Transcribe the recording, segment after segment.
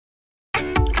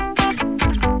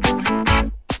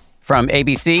From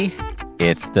ABC,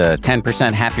 it's the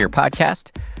 10% Happier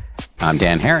podcast. I'm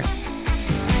Dan Harris.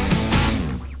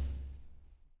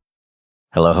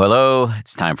 Hello.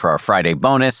 It's time for our Friday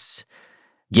bonus.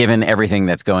 Given everything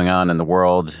that's going on in the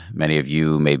world, many of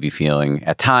you may be feeling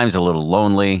at times a little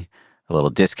lonely, a little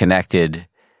disconnected.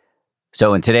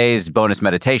 So in today's bonus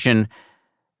meditation,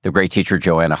 the great teacher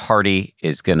Joanna Hardy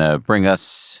is going to bring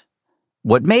us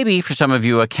what may be for some of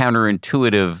you a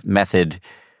counterintuitive method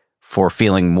for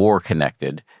feeling more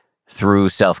connected through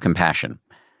self-compassion.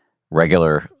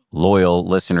 Regular, loyal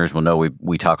listeners will know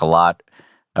we talk a lot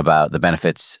about the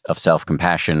benefits of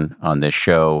self-compassion on this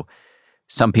show.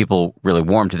 Some people really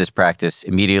warm to this practice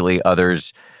immediately.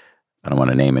 Others, I don't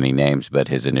want to name any names, but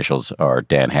his initials are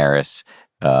Dan Harris,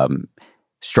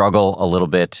 struggle a little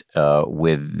bit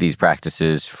with these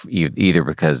practices, either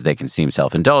because they can seem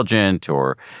self-indulgent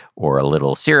or a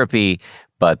little syrupy.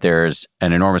 But there's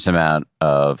an enormous amount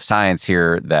of science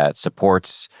here that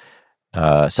supports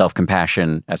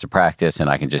self-compassion as a practice. And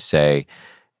I can just say,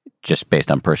 just based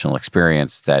on personal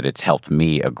experience, that it's helped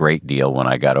me a great deal when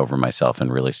I got over myself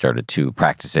and really started to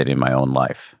practice it in my own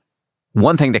life.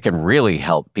 One thing that can really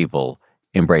help people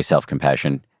embrace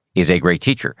self-compassion is a great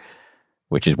teacher,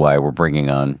 which is why we're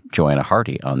bringing on Joanna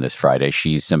Hardy on this Friday.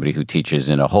 She's somebody who teaches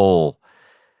in a whole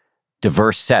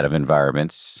diverse set of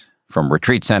environments, from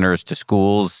retreat centers to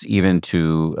schools, even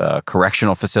to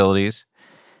correctional facilities.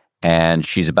 And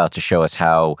she's about to show us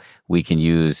how we can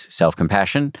use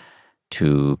self-compassion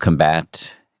to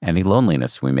combat any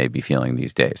loneliness we may be feeling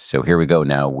these days. So here we go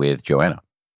now with Joanna.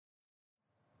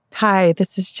 Hi,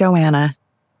 this is Joanna.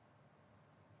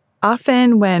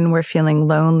 Often when we're feeling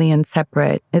lonely and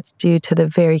separate, it's due to the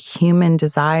very human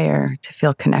desire to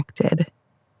feel connected.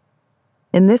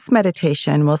 In this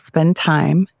meditation, we'll spend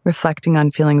time reflecting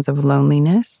on feelings of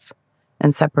loneliness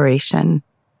and separation,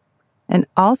 and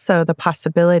also the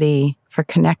possibility for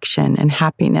connection and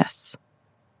happiness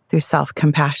through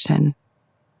self-compassion.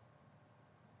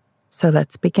 So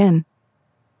let's begin.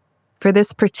 For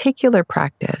this particular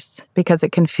practice, because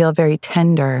it can feel very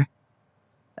tender,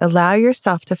 allow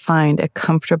yourself to find a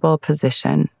comfortable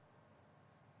position.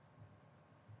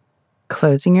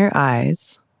 Closing your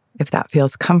eyes, if that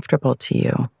feels comfortable to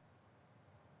you.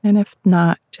 And if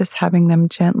not, just having them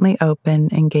gently open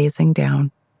and gazing down.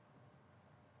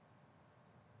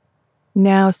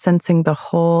 Now sensing the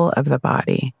whole of the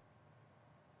body.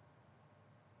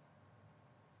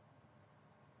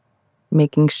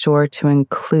 Making sure to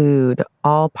include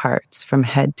all parts from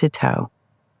head to toe.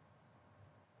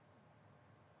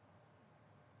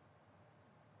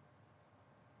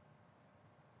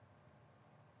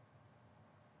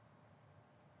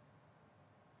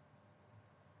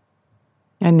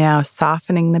 And now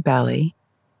softening the belly.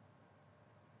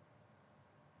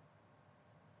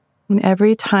 And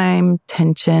every time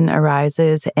tension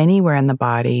arises anywhere in the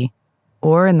body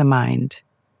or in the mind,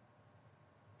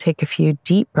 take a few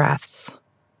deep breaths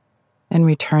and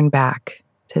return back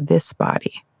to this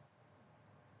body.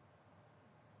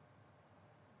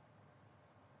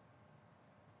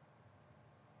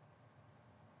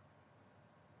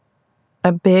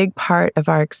 A big part of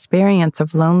our experience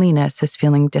of loneliness is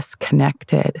feeling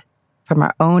disconnected from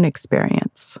our own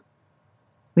experience.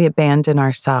 We abandon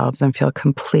ourselves and feel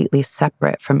completely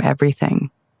separate from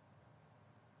everything.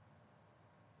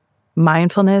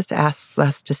 Mindfulness asks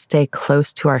us to stay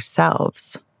close to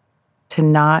ourselves, to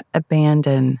not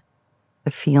abandon the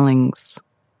feelings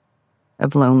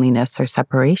of loneliness or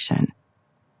separation.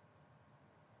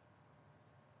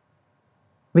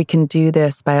 We can do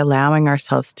this by allowing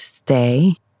ourselves to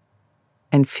stay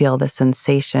and feel the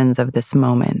sensations of this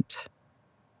moment.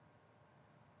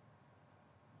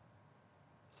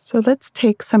 So let's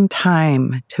take some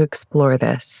time to explore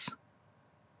this.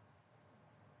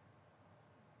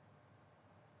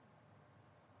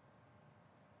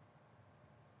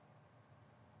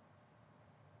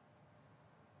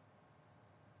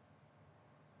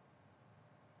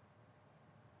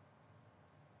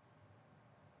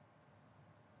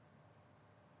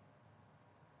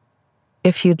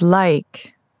 If you'd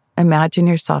like, imagine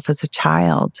yourself as a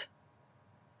child.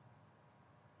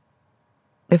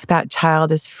 If that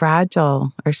child is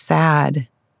fragile or sad,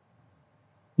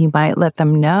 you might let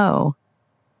them know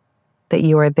that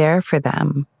you are there for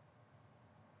them,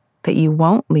 that you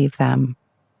won't leave them,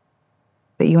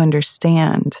 that you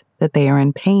understand that they are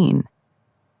in pain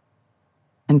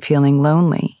and feeling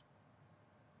lonely.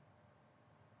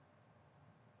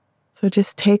 So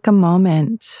just take a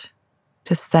moment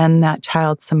to send that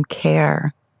child some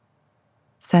care.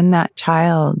 Send that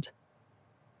child,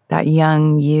 that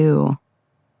young you,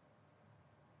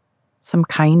 some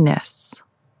kindness,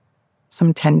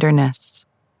 some tenderness.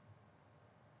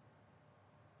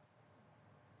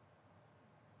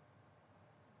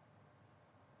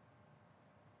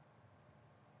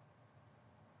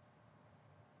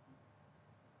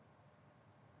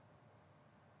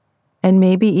 And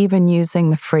maybe even using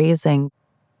the phrasing,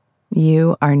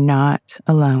 "You are not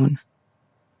alone."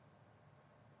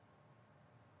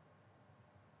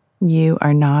 You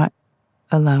are not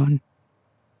alone.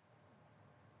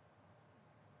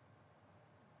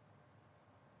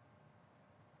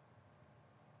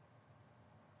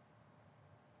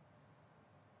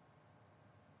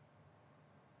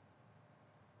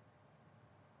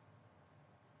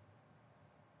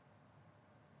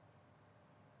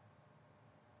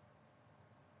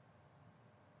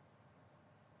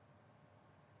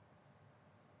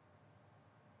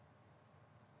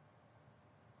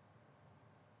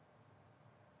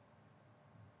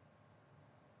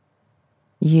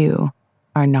 You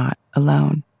are not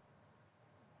alone.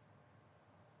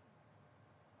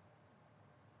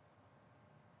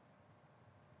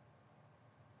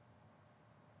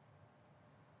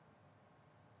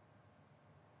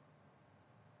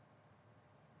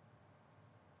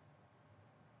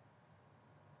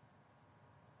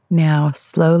 Now,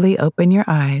 slowly open your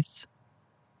eyes.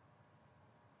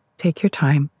 Take your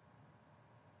time.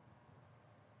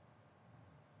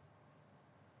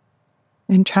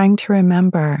 And trying to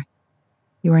remember,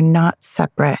 you are not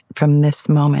separate from this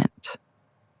moment.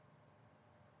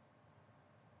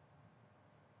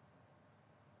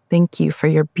 Thank you for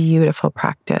your beautiful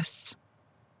practice.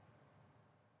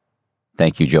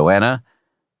 Thank you, Joanna.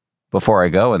 Before I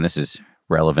go, and this is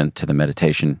relevant to the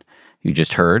meditation you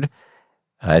just heard,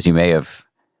 as you may have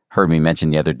heard me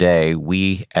mention the other day,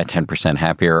 we at 10%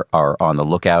 Happier are on the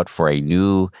lookout for a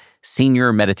new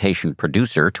senior meditation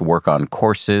producer to work on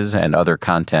courses and other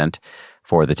content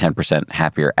for the 10%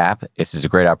 Happier app. This is a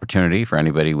great opportunity for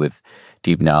anybody with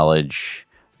deep knowledge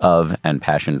of and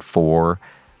passion for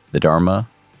the Dharma.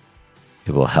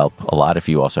 It will help a lot if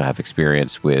you also have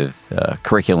experience with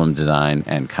curriculum design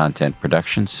and content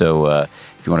production. So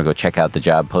if you want to go check out the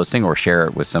job posting or share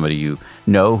it with somebody you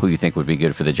know who you think would be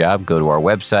good for the job, go to our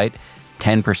website,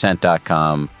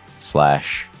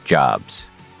 10%.com/jobs.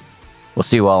 We'll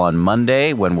see you all on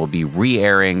Monday when we'll be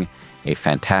re-airing a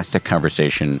fantastic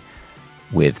conversation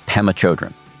with Pema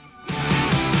Chodron.